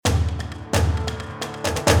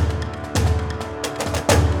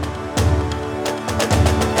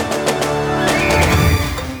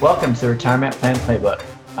Welcome to the Retirement Plan Playbook.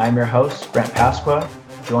 I'm your host, Brent Pasqua.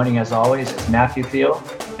 Joining as always is Matthew Thiel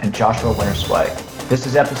and Joshua Winterswite. This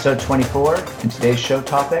is episode 24, and today's show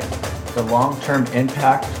topic, the long-term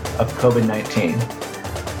impact of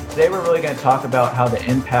COVID-19. Today we're really going to talk about how the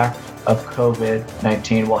impact of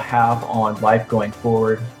COVID-19 will have on life going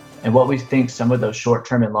forward and what we think some of those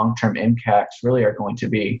short-term and long-term impacts really are going to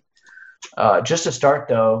be. Just to start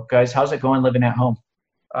though, guys, how's it going living at home?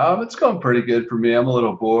 It's going pretty good for me. I'm a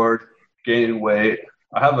little bored, gaining weight.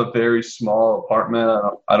 I have a very small apartment.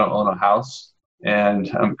 I don't own a house, and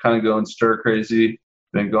I'm kind of going stir crazy.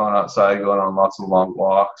 Been going outside, going on lots of long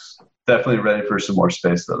walks. Definitely ready for some more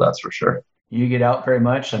space though, that's for sure. You get out very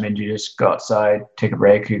much? I mean, do you just go outside, take a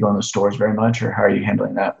break? Do you go in the stores very much, or how are you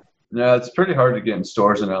handling that? Yeah, it's pretty hard to get in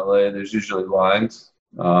stores in LA. There's usually lines.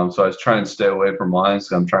 So I was trying to stay away from lines.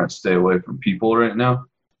 I'm trying to stay away from people right now.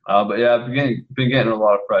 But yeah, I've been getting a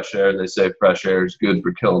lot of fresh air. They say fresh air is good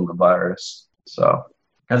for killing the virus. So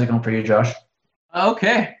how's it going for you, Josh?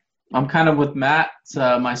 Okay. I'm kind of with Matt.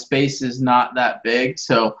 My space is not that big.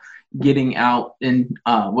 So getting out in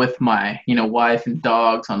with my wife and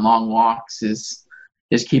dogs on long walks is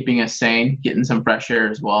keeping us sane, getting some fresh air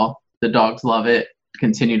as well. The dogs love it,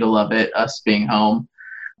 continue to love it, us being home.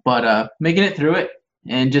 But making it through it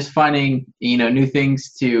and just finding new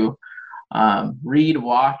things to read,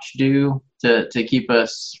 watch, do to keep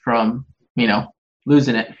us from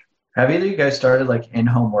losing it. Have either of you guys started like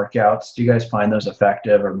in-home workouts? Do you guys find those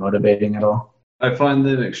effective or motivating at all? I find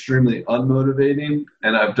them extremely unmotivating,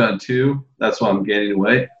 and I've done two. That's why I'm gaining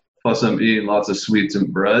weight. Plus, I'm eating lots of sweets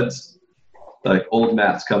and breads. Like old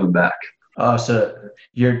Matt's coming back. Oh, so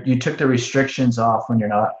you took the restrictions off when you're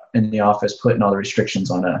not in the office, putting all the restrictions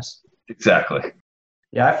on us. Exactly.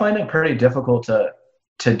 Yeah, I find it pretty difficult to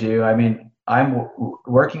do. I mean, I'm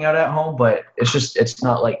working out at home, but it's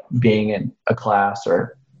not like being in a class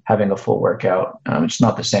or having a full workout. It's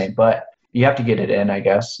not the same, but you have to get it in, I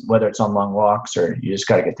guess, whether it's on long walks or you just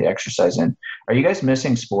got to get the exercise in. Are you guys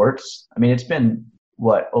missing sports? I mean, it's been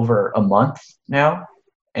over a month now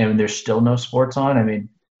and there's still no sports on. I mean,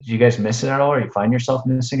 do you guys miss it at all, or you find yourself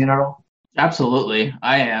missing it at all? Absolutely.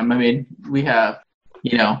 I am. I mean, we have,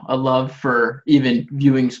 a love for even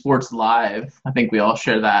viewing sports live. I think we all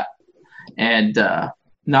share that. And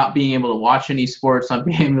not being able to watch any sports, not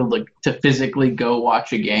being able to physically go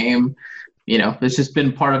watch a game, it's just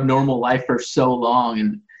been part of normal life for so long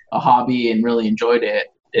and a hobby, and really enjoyed it.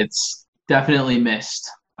 It's definitely missed.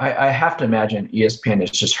 I have to imagine ESPN is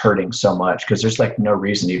just hurting so much because there's like no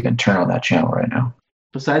reason to even turn on that channel right now.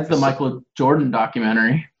 Besides the Michael Jordan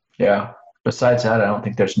documentary. Yeah. Besides that, I don't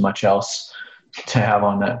think there's much else to have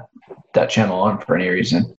on that channel on for any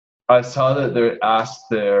reason. I saw that they asked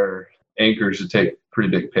their anchors to take pretty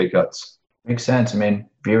big pay cuts. Makes sense. I mean,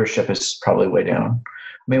 viewership is probably way down.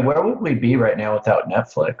 I mean, where would we be right now without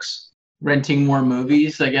Netflix? Renting more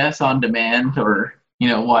movies, I guess, on demand, or,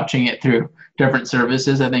 watching it through different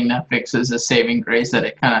services. I think Netflix is a saving grace that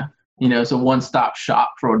it kind of, is a one-stop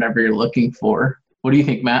shop for whatever you're looking for. What do you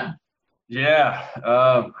think, Matt? Yeah.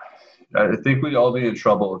 I think we'd all be in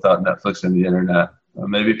trouble without Netflix and the internet.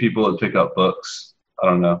 Maybe people would pick up books. I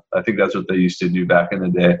don't know. I think that's what they used to do back in the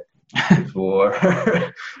day before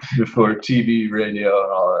TV, radio,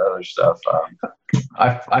 and all that other stuff.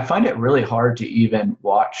 I find it really hard to even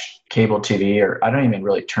watch cable TV, or I don't even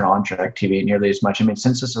really turn on DirecTV nearly as much. I mean,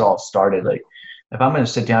 since this all started, like if I'm going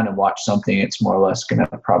to sit down and watch something, it's more or less going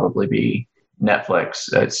to probably be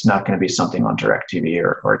Netflix. It's not going to be something on DirecTV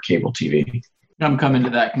or cable TV. I'm coming to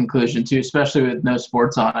that conclusion too, especially with no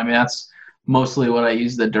sports on. I mean, that's mostly what I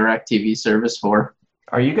use the DirecTV service for.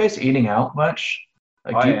 Are you guys eating out much?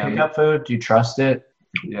 Like, do you pick up food? Do you trust it?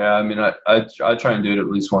 Yeah, I mean, I try and do it at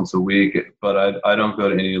least once a week, but I don't go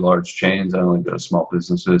to any large chains. I only go to small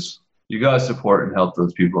businesses. You got to support and help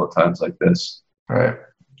those people at times like this. All right.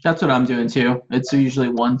 That's what I'm doing too. It's usually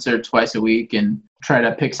once or twice a week, and try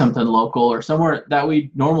to pick something local or somewhere that we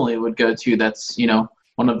normally would go to that's,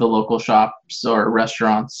 one of the local shops or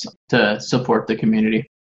restaurants to support the community.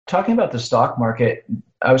 Talking about the stock market,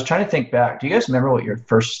 I was trying to think back. Do you guys remember what your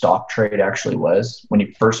first stock trade actually was when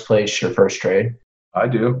you first placed your first trade? I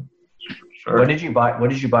do. Sure. What did you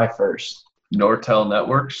buy first? Nortel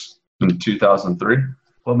Networks in 2003.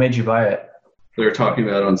 What made you buy it? They were talking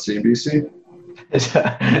about it on CNBC.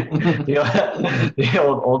 the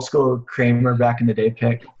old school Kramer back in the day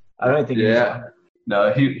pick. I don't think. Yeah.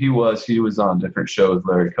 No, he was on a different show with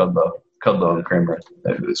Larry Kudlow and Kramer.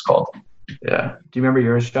 It was called. Yeah. Do you remember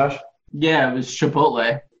yours, Josh? Yeah, it was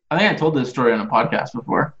Chipotle. I think I told this story on a podcast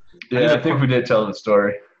before. Yeah, I think we did tell the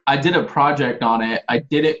story. I did a project on it. I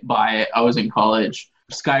didn't buy it. I was in college.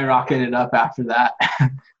 Skyrocketed up after that.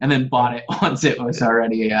 and then bought it once it was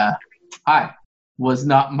already high. Was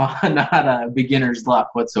not a beginner's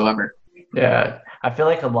luck whatsoever. Yeah, I feel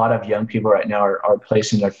like a lot of young people right now are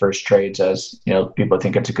placing their first trades as, people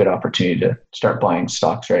think it's a good opportunity to start buying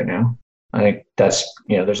stocks right now. I think that's,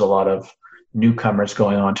 there's a lot of newcomers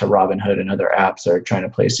going on to Robinhood and other apps that are trying to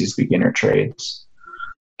place these beginner trades,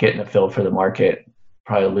 getting a feel for the market,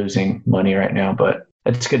 probably losing money right now, but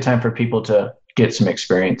it's a good time for people to get some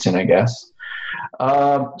experience in, I guess.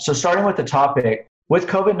 So starting with the topic, with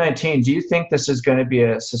COVID-19, do you think this is going to be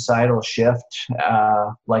a societal shift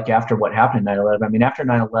like after what happened in 9/11? I mean, after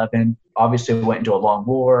 9/11, obviously we went into a long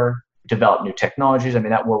war, developed new technologies. I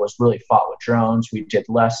mean, that war was really fought with drones. We did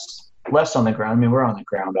less on the ground. I mean, we're on the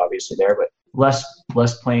ground obviously there, but less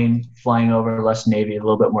plane flying over, less Navy, a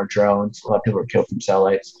little bit more drones. A lot of people were killed from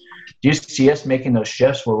satellites. Do you see us making those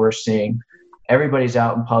shifts where we're seeing everybody's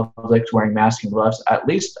out in public wearing masks and gloves? At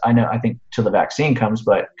least I think till the vaccine comes,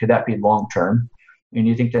 but could that be long term? I mean,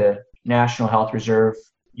 you think the National Health Reserve,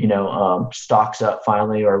 stocks up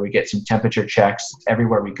finally, or we get some temperature checks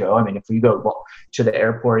everywhere we go? I mean, if we go to the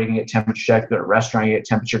airport, you can get temperature check. Go to a restaurant, you get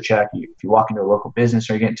temperature check. If you walk into a local business,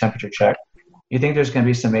 are you getting temperature check? You think there's going to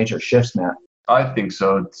be some major shifts, Matt? I think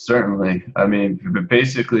so, certainly. I mean,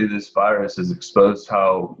 basically, this virus has exposed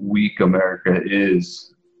how weak America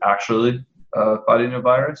is actually fighting a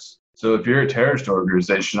virus. So if you're a terrorist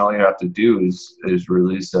organization, all you have to do is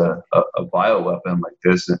release a bioweapon like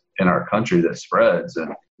this in our country that spreads,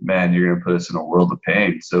 and man, you're going to put us in a world of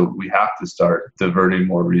pain. So we have to start diverting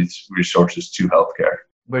more resources to healthcare.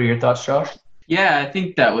 What are your thoughts, Josh? Yeah, I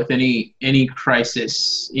think that with any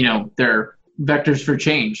crisis, there are vectors for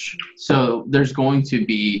change. So there's going to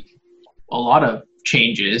be a lot of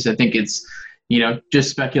changes. I think it's, just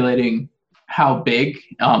speculating how big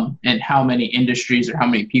and how many industries or how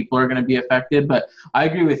many people are going to be affected. But I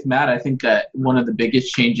agree with Matt. I think that one of the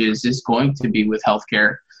biggest changes is going to be with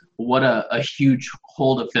healthcare. What a huge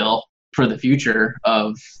hole to fill for the future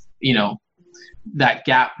of, that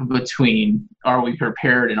gap between are we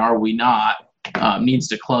prepared and are we not needs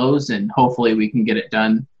to close, and hopefully we can get it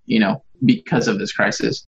done, because of this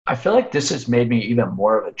crisis. I feel like this has made me even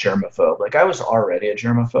more of a germaphobe. Like, I was already a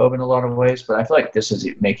germaphobe in a lot of ways, but I feel like this is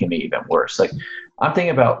making me even worse. Like, I'm thinking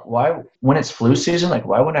about why, when it's flu season, like,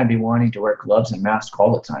 why wouldn't I be wanting to wear gloves and mask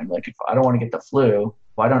all the time? Like, if I don't want to get the flu,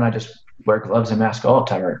 why don't I just wear gloves and mask all the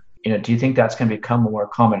time? Or, do you think that's going to become a more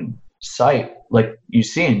common sight like you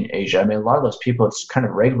see in Asia? I mean, a lot of those people, it's kind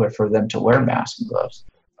of regular for them to wear masks and gloves.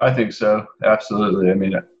 I think so. Absolutely. I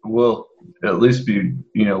mean, we'll at least be,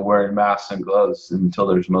 wearing masks and gloves until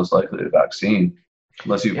there's most likely a vaccine,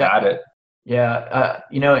 unless you've had it. Yeah.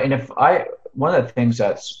 And one of the things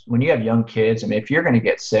that's when you have young kids, I mean, if you're going to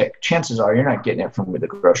get sick, chances are you're not getting it from the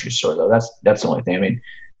grocery store, though. That's the only thing. I mean,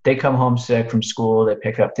 they come home sick from school, they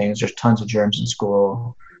pick up things. There's tons of germs in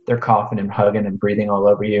school. They're coughing and hugging and breathing all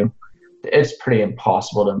over you. It's pretty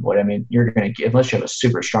impossible to avoid. I mean, you're going to get, unless you have a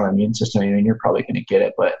super strong immune system, you're probably going to get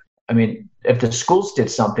it. But I mean, if the schools did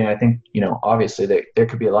something, I think, obviously there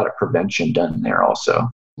could be a lot of prevention done there also.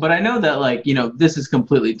 But I know that this is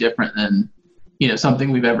completely different than,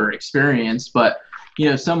 something we've ever experienced. But,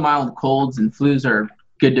 some mild colds and flus are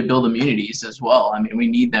good to build immunities as well. I mean, we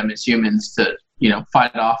need them as humans to,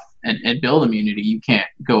 fight off and build immunity. You can't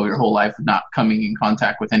go your whole life not coming in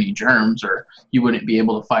contact with any germs, or you wouldn't be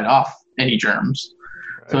able to fight off any germs.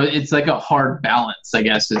 Right. So it's like a hard balance, I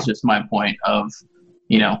guess, is just my point of,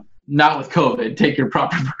 not with COVID, take your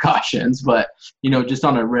proper precautions, but, just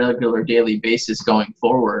on a regular daily basis going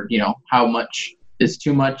forward, how much is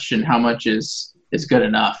too much and how much is good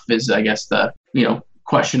enough is, I guess, the,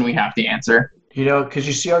 question we have to answer. Because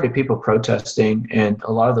you see already people protesting, and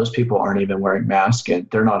a lot of those people aren't even wearing masks, and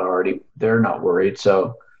they're not worried.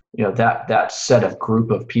 So, that set of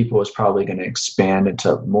group of people is probably going to expand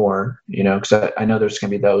into more, because I know there's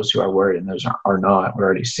going to be those who are worried and those are not. We're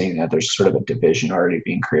already seeing that there's sort of a division already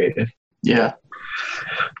being created. Yeah.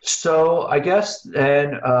 So I guess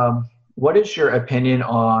then, what is your opinion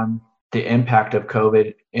on the impact of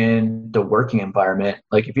COVID in the working environment?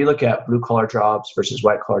 Like, if you look at blue collar jobs versus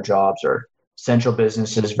white collar jobs, or essential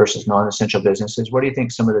businesses versus non-essential businesses, what do you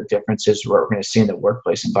think some of the differences we're going to see in the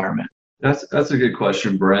workplace environment? That's a good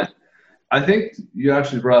question, Brent. I think you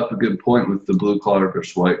actually brought up a good point with the blue collar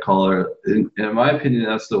versus white collar. In my opinion,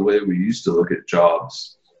 that's the way we used to look at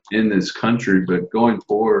jobs in this country. But going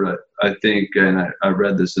forward, I think, and I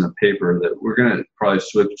read this in a paper, that we're going to probably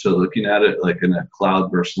switch to looking at it like in a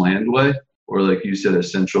cloud versus land way, or like you said,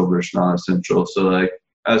 essential versus non-essential. So like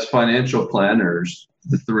as financial planners,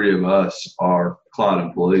 the three of us are cloud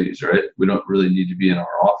employees, right? We don't really need to be in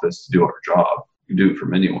our office to do our job. We can do it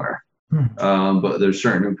from anywhere. But there's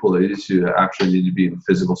certain employees who actually need to be in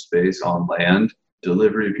physical space on land,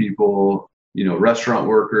 delivery people, restaurant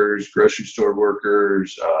workers, grocery store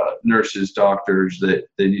workers, nurses, doctors, that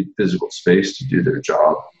they need physical space to do their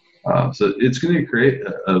job. So it's going to create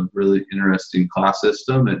a really interesting class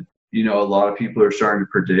system. And, a lot of people are starting to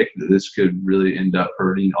predict that this could really end up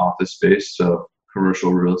hurting office space. So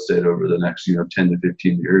commercial real estate over the next, 10 to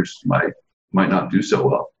 15 years might not do so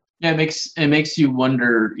well. Yeah, it makes you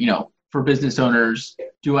wonder, for business owners,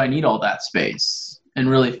 do I need all that space? And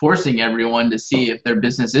really forcing everyone to see if their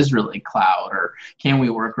business is really cloud or can we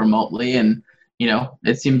work remotely? And,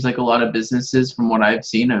 it seems like a lot of businesses, from what I've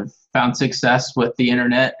seen, have found success with the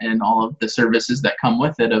internet and all of the services that come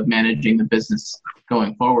with it of managing the business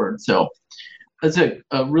going forward. So that's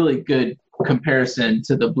a really good comparison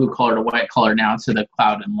to the blue collar to white collar now to the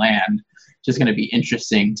cloud and land. Just going to be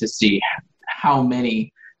interesting to see how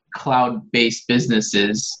many cloud-based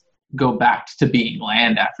businesses go back to being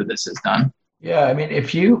land after this is done. Yeah, I mean,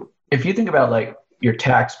 if you think about like your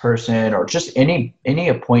tax person or just any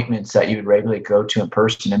appointments that you would regularly go to in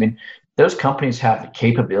person, I mean, those companies have the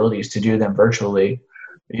capabilities to do them virtually.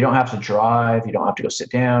 You don't have to drive, you don't have to go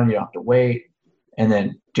sit down, you don't have to wait and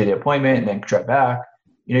then do the appointment and then drive back.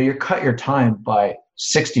 You cut your time by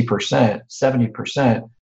 60%, 70%.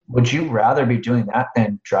 Would you rather be doing that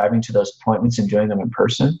than driving to those appointments and doing them in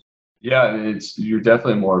person? Yeah, you're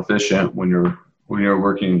definitely more efficient when you're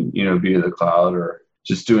working, via the cloud or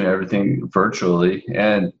just doing everything virtually.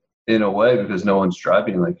 And in a way, because no one's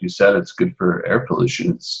driving, like you said, it's good for air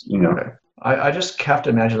pollution. It's, I just have to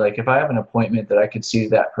imagine, like, if I have an appointment that I could see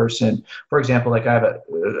that person, for example, like I have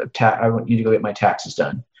I need to go get my taxes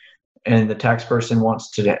done, and the tax person wants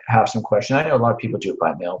to have some question. I know a lot of people do it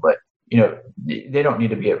by mail, but they don't need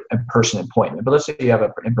to be an in-person appointment. But let's say you have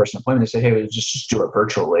an in-person appointment. They say, hey, we'll just do it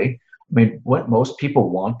virtually. I mean, what most people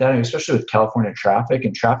want that, especially with California traffic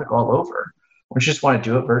and traffic all over. We just want to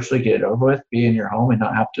do it virtually, get it over with, be in your home and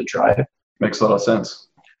not have to drive. Makes a lot of sense.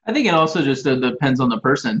 I think it also just depends on the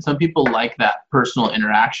person. Some people like that personal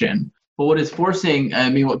interaction. But what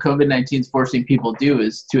COVID-19 is forcing people to do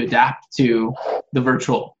is to adapt to the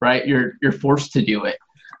virtual, right? You're forced to do it.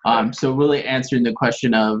 So really answering the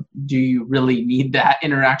question of, do you really need that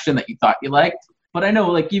interaction that you thought you liked? But I know,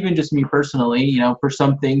 like, even just me personally, for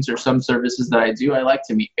some things or some services that I do, I like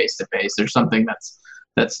to meet face to face. There's something that's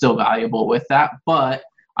still valuable with that, but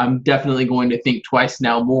I'm definitely going to think twice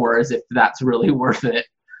now more as if that's really worth it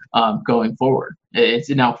going forward. It's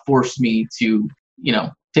now forced me to,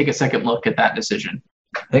 take a second look at that decision.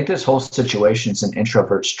 I think this whole situation is an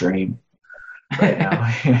introvert's dream right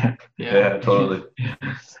now. Yeah, totally.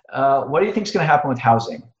 What do you think is going to happen with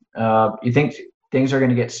housing? You think things are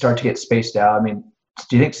going to start to get spaced out? I mean,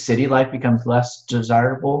 do you think city life becomes less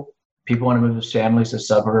desirable? People want to move with families to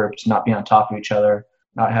suburbs, not be on top of each other,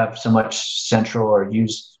 not have so much central or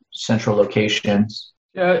use central locations.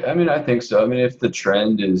 Yeah, I mean, I think so. I mean, if the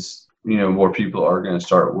trend is, more people are going to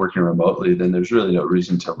start working remotely, then there's really no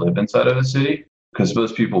reason to live inside of a city, because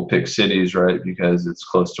most people pick cities, right, because it's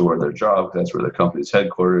close to where their job, that's where the company's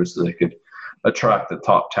headquarters, so they could attract the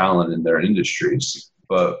top talent in their industries.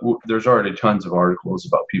 But there's already tons of articles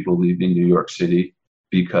about people leaving New York City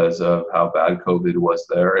because of how bad COVID was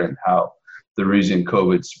there, and how the reason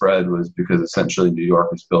COVID spread was because essentially New York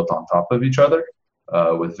is built on top of each other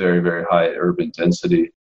with very, very high urban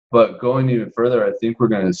density. But going even further, I think we're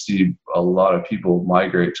going to see a lot of people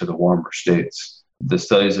migrate to the warmer states. The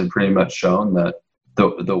studies have pretty much shown that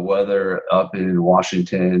the weather up in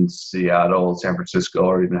Washington, Seattle, San Francisco,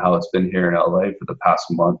 or even how it's been here in LA for the past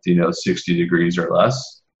month, 60 degrees or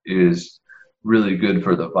less, is really good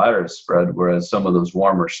for the virus spread. Whereas some of those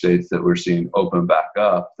warmer states that we're seeing open back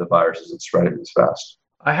up, the virus isn't spreading as fast.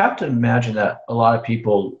 I have to imagine that a lot of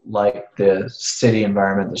people like the city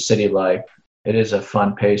environment, the city life. It is a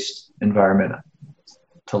fun-paced environment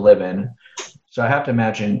to live in. So I have to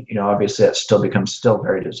imagine, obviously that still becomes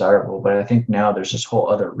very desirable, but I think now there's this whole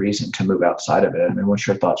other reason to move outside of it. I mean, what's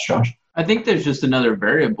your thoughts, Josh? I think there's just another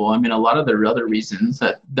variable. I mean, a lot of the other reasons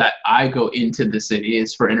that I go into the city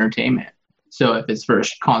is for entertainment. So if it's for a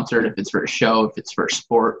concert, if it's for a show, if it's for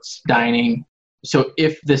sports, dining. So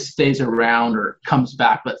if this stays around or comes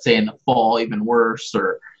back, let's say in the fall, even worse,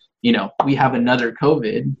 or, we have another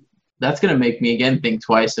COVID, that's going to make me again think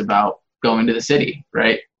twice about going to the city,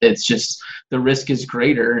 right? It's just the risk is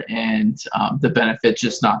greater and the benefit's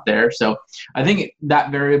just not there. So I think that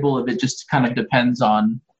variable of it just kind of depends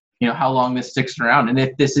on, how long this sticks around and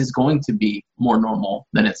if this is going to be more normal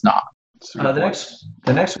than it's not. The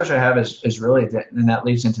next question I have is really, and that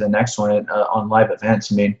leads into the next one on live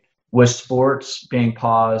events. I mean, with sports being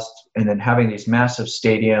paused and then having these massive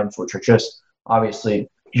stadiums, which are just obviously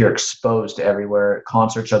you're exposed to everywhere.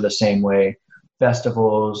 Concerts are the same way,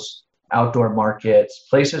 festivals, outdoor markets,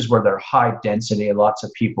 places where they're high density, lots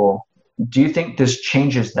of people. Do you think this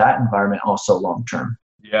changes that environment also long term?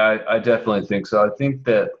 Yeah, I definitely think so. I think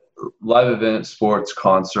that live events, sports,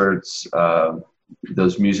 concerts,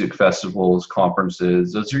 those music festivals,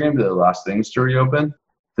 conferences, those are going to be the last things to reopen.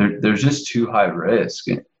 There's just too high risk.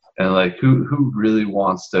 And like, who really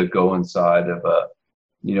wants to go inside of a,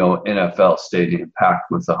 NFL stadium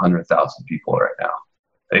packed with 100,000 people right now?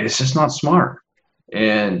 Like, it's just not smart.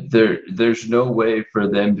 And there's no way for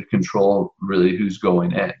them to control really who's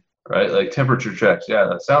going in, right? Like temperature checks, yeah,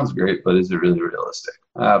 that sounds great, but is it really realistic?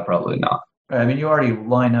 Probably not. I mean, you already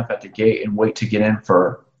line up at the gate and wait to get in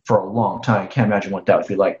for a long time. I can't imagine what that would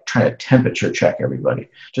be like, trying to temperature check everybody.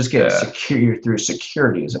 Just get secure through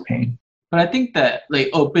security is a pain. But I think that like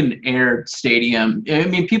open air stadium, I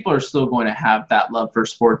mean, people are still going to have that love for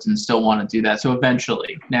sports and still want to do that. So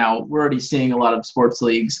eventually, now we're already seeing a lot of sports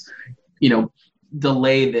leagues,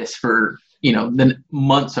 delay this for, the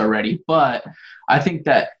months already. But I think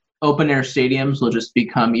that open air stadiums will just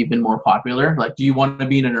become even more popular. Like, do you want to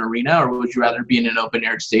be in an arena or would you rather be in an open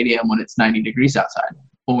air stadium when it's 90 degrees outside?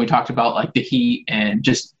 When we talked about like the heat and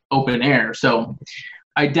just open air. So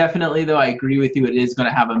I definitely, though, I agree with you. It is going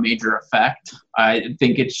to have a major effect. I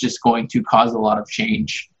think it's just going to cause a lot of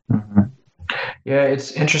change. Mm-hmm. Yeah,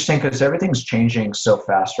 it's interesting because everything's changing so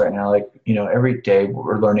fast right now. Like, every day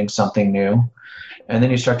we're learning something new. And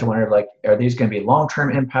then you start to wonder, like, are these going to be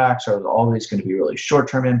long-term impacts or are all these going to be really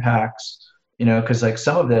short-term impacts? Because like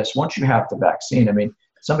some of this, once you have the vaccine, I mean,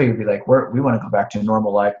 somebody would be like, we want to go back to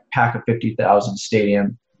normal life, pack a 50,000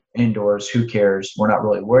 stadium indoors. Who cares? We're not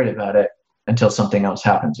really worried about it until something else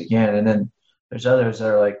happens again. And then there's others that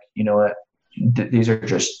are like, you know what? These are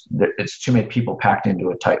just, it's too many people packed into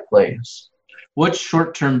a tight place. What's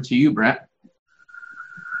short-term to you, Brent?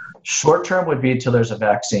 Short-term would be until there's a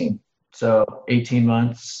vaccine. So 18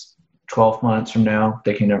 months, 12 months from now,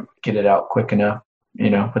 they can get it out quick enough,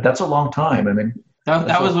 but that's a long time. I mean,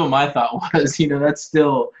 that was what my thought was,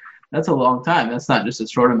 that's a long time. That's not just a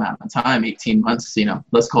short amount of time, 18 months,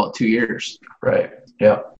 let's call it 2 years. Right.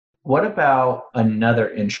 Yeah. What about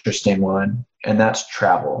another interesting one? And that's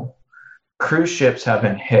travel. Cruise ships have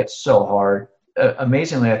been hit so hard.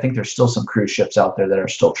 Amazingly, I think there's still some cruise ships out there that are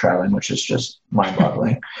still traveling, which is just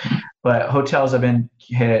mind-boggling. But hotels have been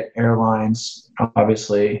hit, airlines,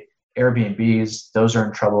 obviously, Airbnbs, those are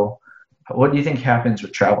in trouble. What do you think happens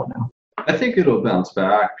with travel now? I think it'll bounce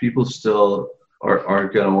back. People still are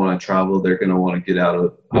going to want to travel. They're going to want to get out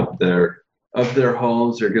of their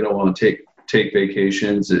homes. They're going to want to take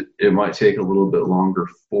vacations. It might take a little bit longer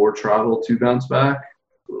for travel to bounce back.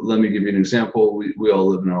 Let me give you an example. We all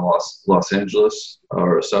live in Los Angeles,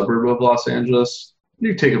 or a suburb of Los Angeles.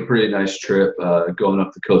 You take a pretty nice trip going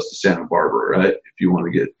up the coast of Santa Barbara, right? If you want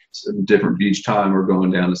to get some different beach time, or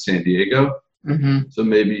going down to San Diego. Mm-hmm. So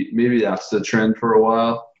maybe that's the trend for a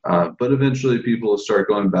while. But eventually people will start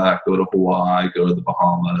going back, go to Hawaii, go to the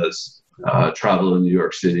Bahamas, travel to New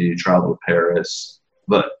York City, travel to Paris.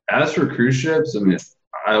 But as for cruise ships, I mean,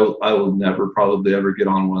 I will never probably ever get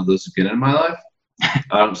on one of those again in my life.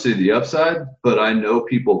 I don't see the upside, but I know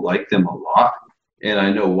people like them a lot, and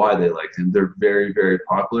I know why they like them. They're very, very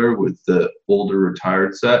popular with the older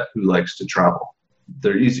retired set who likes to travel.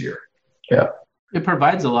 They're easier. Yeah. It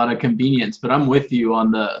provides a lot of convenience, but I'm with you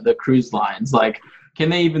on the cruise lines. Like,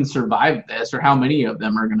 can they even survive this, or how many of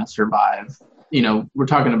them are going to survive? We're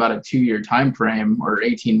talking about a 2-year time frame or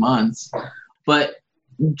 18 months. But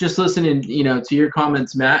just listening, to your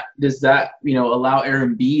comments, Matt, does that, allow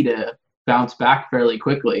Airbnb to bounce back fairly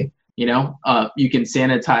quickly? You can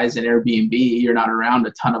sanitize an Airbnb. You're not around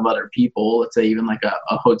a ton of other people. Let's say even like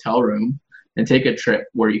a hotel room, and take a trip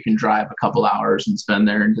where you can drive a couple hours and spend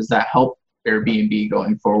there. And does that help Airbnb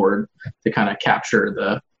going forward to kind of capture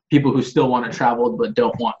the people who still want to travel but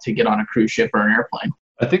don't want to get on a cruise ship or an airplane?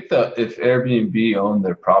 I think that if Airbnb owned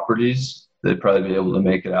their properties, they'd probably be able to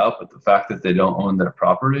make it out. But the fact that they don't own their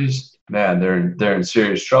properties, man, they're in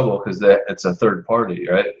serious trouble, because it's a third party,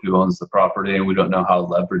 right, who owns the property, and we don't know how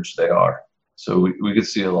leveraged they are. So we could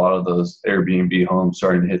see a lot of those Airbnb homes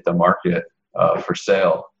starting to hit the market for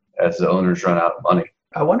sale as the owners run out of money.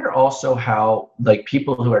 I wonder also how like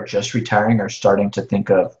people who are just retiring are starting to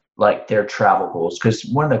think of like their travel goals. Because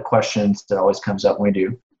one of the questions that always comes up when we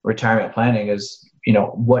do retirement planning is,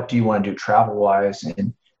 what do you want to do travel wise?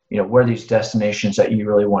 And, where are these destinations that you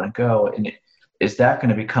really want to go? And is that going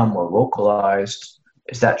to become more localized?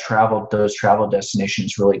 those travel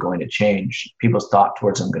destinations really going to change? People's thought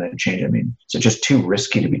towards them going to change? I mean, is it just too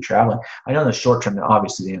risky to be traveling? I know in the short term,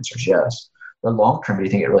 obviously the answer is yes. The long term, do you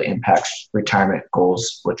think it really impacts retirement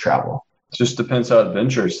goals with travel? It just depends how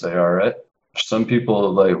adventurous they are, right? Some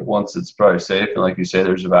people, like, once it's probably safe and like you say,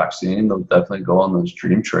 there's a vaccine, they'll definitely go on those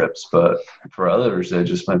dream trips. But for others, they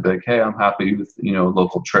just might be like, hey, I'm happy with,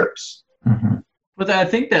 local trips. Mm-hmm. But I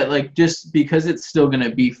think that, like, just because it's still going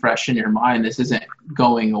to be fresh in your mind, this isn't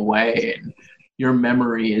going away, and your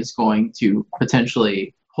memory is going to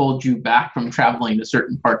potentially hold you back from traveling to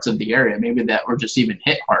certain parts of the area, maybe that were just even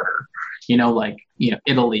hit harder, like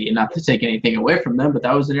Italy, and not to take anything away from them, but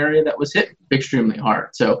that was an area that was hit extremely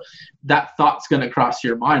hard. So that thought's going to cross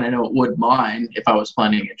your mind. I know it would mine if I was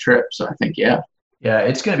planning a trip. So I think, yeah,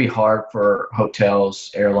 it's going to be hard for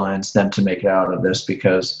hotels, airlines, them to make it out of this,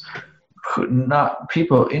 because not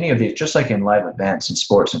people, any of these, just like in live events and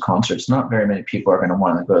sports and concerts, not very many people are going to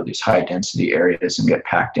want to go to these high density areas and get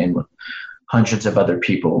packed in with hundreds of other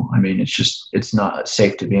people. I mean, it's not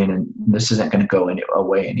safe to be in, and this isn't going to go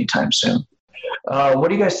away anytime soon. What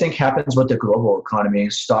do you guys think happens with the global economy,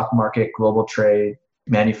 stock market, global trade,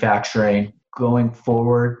 manufacturing going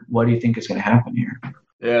forward? What do you think is going to happen here?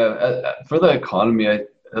 Yeah, for the economy,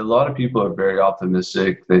 a lot of people are very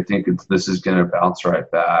optimistic. They think this is going to bounce right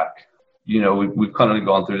back. We've kind of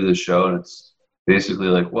gone through this show, and it's basically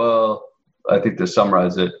like, well, I think to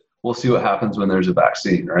summarize it, we'll see what happens when there's a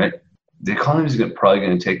vaccine, right? The economy is probably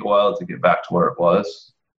going to take a while to get back to where it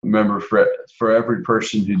was. Remember, for every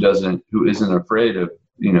person who isn't afraid of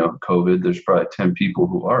COVID, there's probably 10 people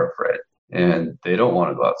who are afraid, and they don't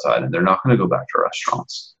want to go outside, and they're not going to go back to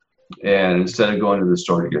restaurants. And instead of going to the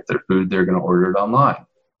store to get their food, they're going to order it online.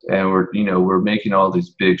 And we're making all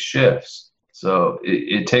these big shifts. So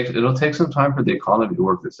it'll take some time for the economy to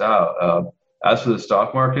work this out. As for the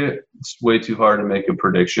stock market, it's way too hard to make a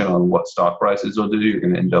prediction on what stock prices will do. You're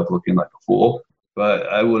going to end up looking like a fool. But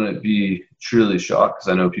I wouldn't be truly shocked, because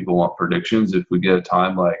I know people want predictions. If we get a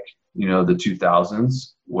time like, the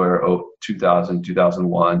 2000s, where 2000,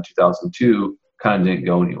 2001, 2002 kind of didn't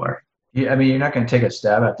go anywhere. Yeah, I mean, you're not going to take a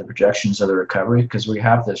stab at the projections of the recovery, because we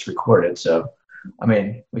have this recorded. So, I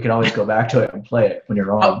mean, we can always go back to it and play it when you're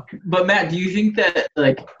wrong. But Matt, do you think that,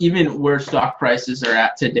 like, even where stock prices are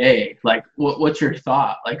at today, like, what's your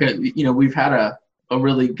thought? Like, we've had a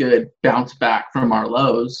really good bounce back from our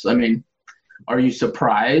lows. I mean, are you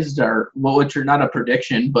surprised, or what's your, not a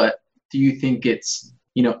prediction, but do you think it's,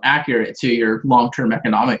 accurate to your long-term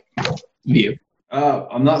economic view?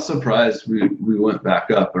 I'm not surprised we went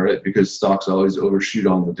back up, right? Because stocks always overshoot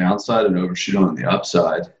on the downside and overshoot on the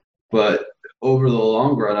upside. But over the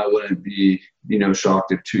long run, I wouldn't be,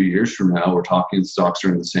 shocked if 2 years from now we're talking stocks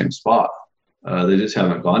are in the same spot. They just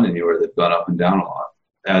haven't gone anywhere. They've gone up and down a lot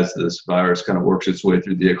as this virus kind of works its way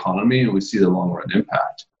through the economy, and we see the long run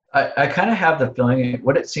impact. I kind of have the feeling,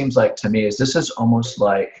 what it seems like to me is this is almost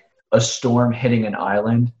like a storm hitting an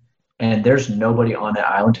island, and there's nobody on that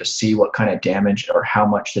island to see what kind of damage or how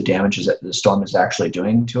much the damage is that the storm is actually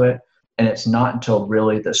doing to it. And it's not until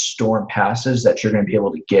really the storm passes that you're going to be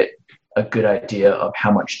able to get a good idea of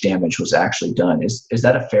how much damage was actually done. Is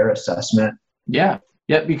that a fair assessment? Yeah,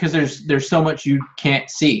 because there's so much you can't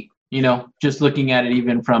see. Just looking at it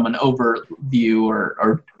even from an overview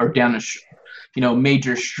or down a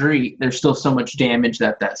major street, there's still so much damage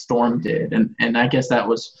that storm did. And I guess that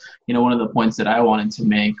was one of the points that I wanted to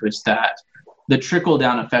make, was that the trickle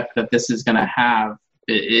down effect that this is going to have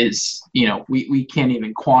is we can't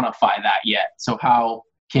even quantify that yet. So how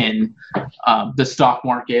can the stock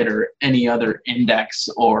market or any other index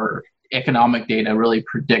or economic data really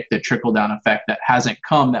predict the trickle-down effect that hasn't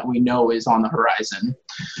come, that we know is on the horizon?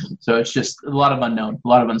 So it's just a lot of unknown, a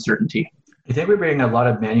lot of uncertainty. Do you think we're bringing a lot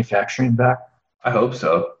of manufacturing back? I hope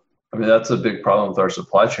so. I mean, that's a big problem with our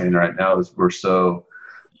supply chain right now, is we're so,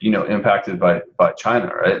 impacted by China,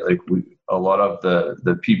 right? Like a lot of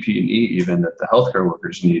the PPE even that the healthcare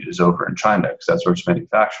workers need is over in China, because that's where it's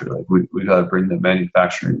manufactured. Like we got to bring the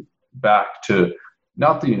manufacturing back to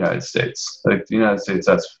not the United States. Like the United States,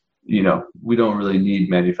 that's, we don't really need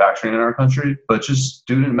manufacturing in our country, but just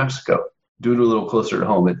do it in Mexico. Do it a little closer to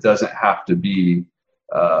home. It doesn't have to be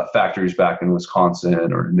factories back in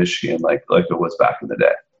Wisconsin or in Michigan like it was back in the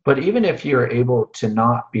day. But even if you're able to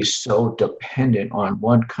not be so dependent on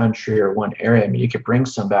one country or one area, I mean, you could bring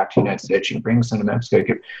some back to the United States, you can bring some to Mexico, you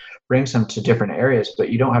could bring some to different areas, but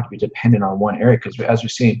you don't have to be dependent on one area, because as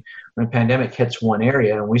we've seen, when the pandemic hits one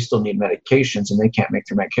area and we still need medications and they can't make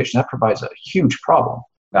their medication, that provides a huge problem.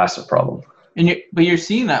 Massive problem. But you're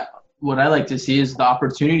seeing that what I like to see is the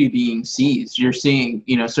opportunity being seized. You're seeing,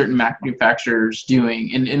 certain manufacturers doing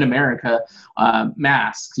in America,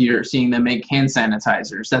 masks. You're seeing them make hand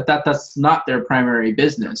sanitizers. That's not their primary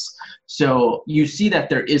business. So you see that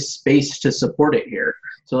there is space to support it here.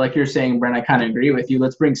 So like you're saying, Brent, I kind of agree with you.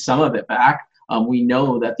 Let's bring some of it back. We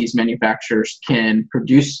know that these manufacturers can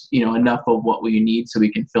produce, enough of what we need so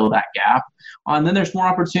we can fill that gap. And then there's more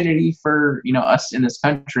opportunity for, us in this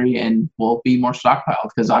country, and we'll be more stockpiled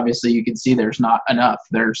because obviously you can see there's not enough.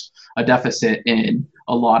 There's a deficit in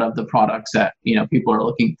a lot of the products that, people are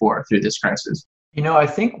looking for through this crisis. I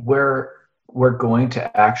think we're going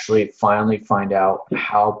to actually finally find out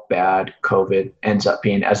how bad COVID ends up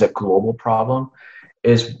being as a global problem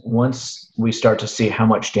is once we start to see how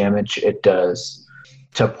much damage it does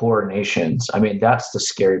to poor nations. I mean, that's the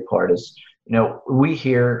scary part is, we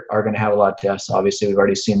here are going to have a lot of deaths. Obviously, we've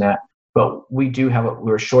already seen that, but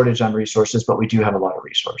we're shortage on resources, but we do have a lot of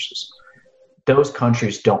resources. Those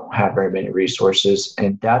countries don't have very many resources,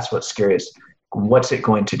 and that's what's scary is what's it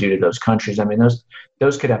going to do to those countries? I mean,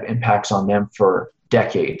 those could have impacts on them for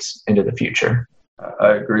decades into the future.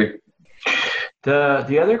 I agree.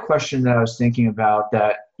 The other question that I was thinking about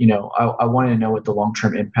that, I wanted to know what the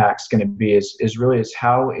long-term impact is going to be is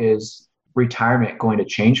how is retirement going to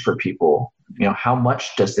change for people? How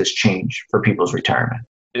much does this change for people's retirement?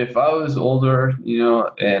 If I was older,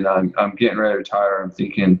 and I'm getting ready to retire, I'm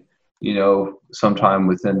thinking, sometime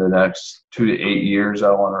within the next 2 to 8 years,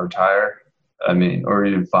 I want to retire. I mean, or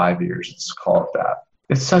even 5 years, let's call it that.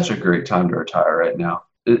 It's such a great time to retire right now,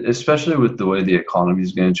 especially with the way the economy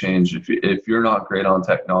is going to change. If you're not great on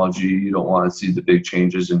technology, you don't want to see the big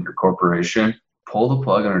changes in your corporation, pull the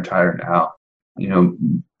plug and retire now.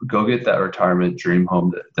 Go get that retirement dream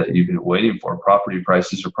home that you've been waiting for. Property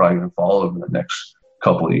prices are probably going to fall over the next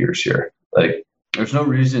couple of years here. Like, there's no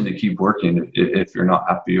reason to keep working if you're not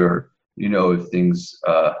happy or, if things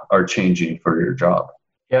are changing for your job.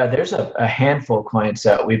 Yeah, there's a handful of clients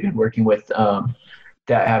that we've been working with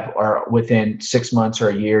that are within 6 months or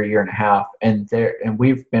a year and a half, and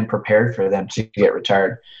we've been prepared for them to get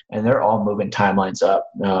retired, and they're all moving timelines up.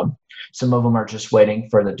 Some of them are just waiting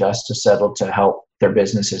for the dust to settle to help their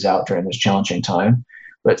businesses out during this challenging time.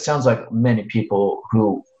 But it sounds like many people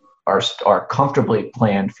who are comfortably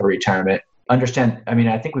planned for retirement understand. I mean,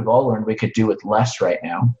 I think we've all learned we could do with less right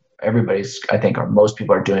now. Most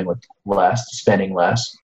people are doing with less, spending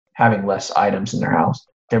less, having less items in their house.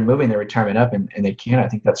 They're moving their retirement up and they can. I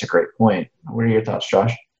think that's a great point. What are your thoughts,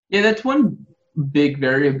 Josh? Yeah, that's one big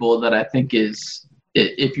variable that I think is,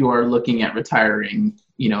 if you are looking at retiring,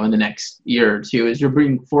 in the next year or two, is you're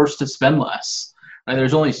being forced to spend less. Right?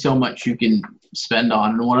 There's only so much you can spend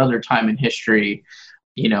on. And one other time in history,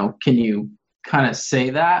 can you kind of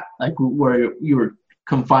say that? Like where you were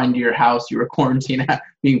confined to your house, you were quarantined,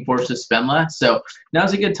 being forced to spend less. So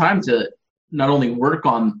now's a good time to not only work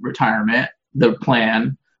on retirement, the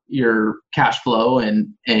plan, your cash flow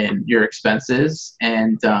and your expenses.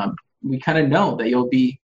 And we kind of know that you'll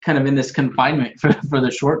be kind of in this confinement for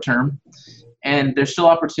the short term. And there's still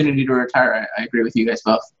opportunity to retire. I agree with you guys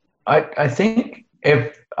both. I think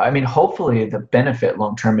hopefully the benefit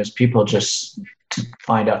long term is people just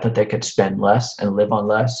find out that they could spend less and live on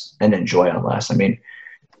less and enjoy on less. I mean,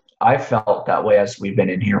 I felt that way as we've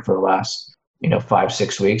been in here for the last,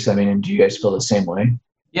 5-6 weeks. I mean, and do you guys feel the same way?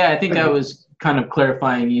 Yeah, I think that was kind of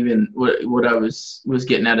clarifying even what I was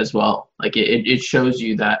getting at as well. Like it shows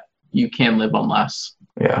you that you can live on less.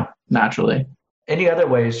 Yeah. Naturally. Any other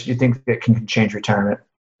ways you think that can change retirement?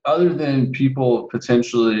 Other than people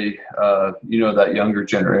potentially, that younger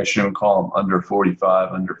generation, we call them under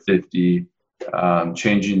 45, under 50,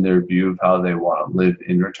 changing their view of how they want to live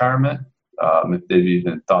in retirement, if they've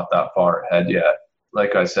even thought that far ahead yet.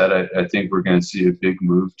 Like I said, I think we're going to see a big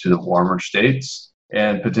move to the warmer states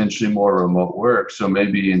and potentially more remote work. So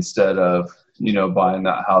maybe instead of, buying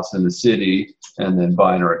that house in the city and then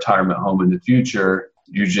buying a retirement home in the future,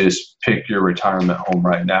 you just pick your retirement home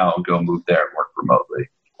right now and go move there and work remotely.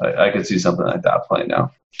 I could see something like that playing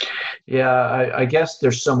out. Yeah, I guess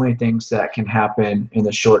there's so many things that can happen in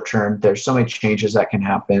the short term. There's so many changes that can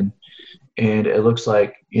happen. And it looks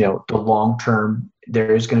like, the long term,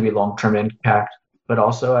 there is going to be long-term impact. But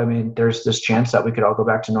also, I mean, there's this chance that we could all go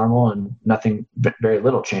back to normal and very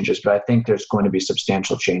little changes. But I think there's going to be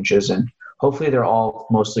substantial changes. And hopefully they're all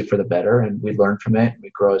mostly for the better. And we learn from it. We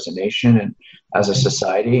grow as a nation and as a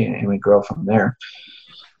society, and we grow from there.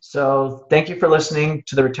 So thank you for listening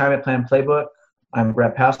to the Retirement Plan Playbook. I'm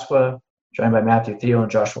Brent Pasqua, joined by Matthew Thiel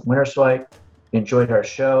and Joshua Winterswijk. If you enjoyed our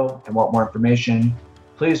show and want more information,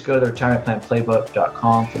 please go to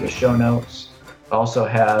retirementplanplaybook.com for the show notes. It also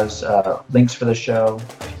has links for the show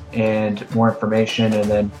and more information. And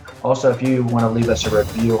then also, if you want to leave us a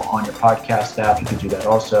review on your podcast app, you can do that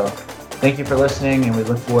also. Thank you for listening, and we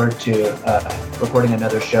look forward to recording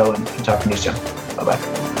another show and talking to you soon.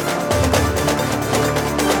 Bye-bye.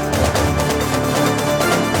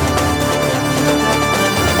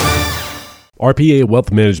 RPA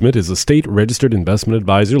Wealth Management is a state-registered investment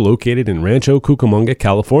advisor located in Rancho Cucamonga,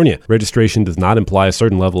 California. Registration does not imply a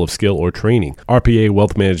certain level of skill or training. RPA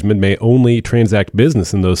Wealth Management may only transact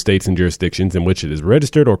business in those states and jurisdictions in which it is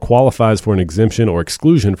registered or qualifies for an exemption or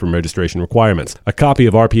exclusion from registration requirements. A copy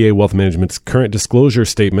of RPA Wealth Management's current disclosure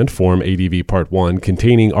statement, Form ADV Part 1,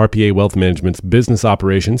 containing RPA Wealth Management's business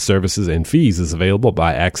operations, services, and fees is available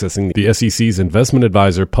by accessing the SEC's Investment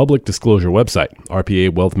Advisor public disclosure website.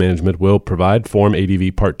 RPA Wealth Management will provide Form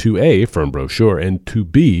ADV Part 2A firm brochure and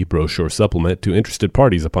 2B brochure supplement to interested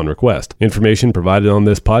parties upon request. Information provided on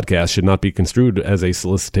this podcast should not be construed as a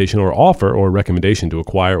solicitation or offer or recommendation to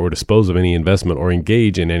acquire or dispose of any investment or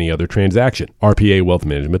engage in any other transaction. RPA Wealth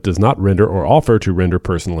Management does not render or offer to render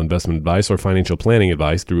personal investment advice or financial planning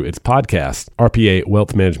advice through its podcasts. RPA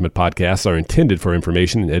Wealth Management podcasts are intended for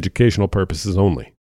information and educational purposes only.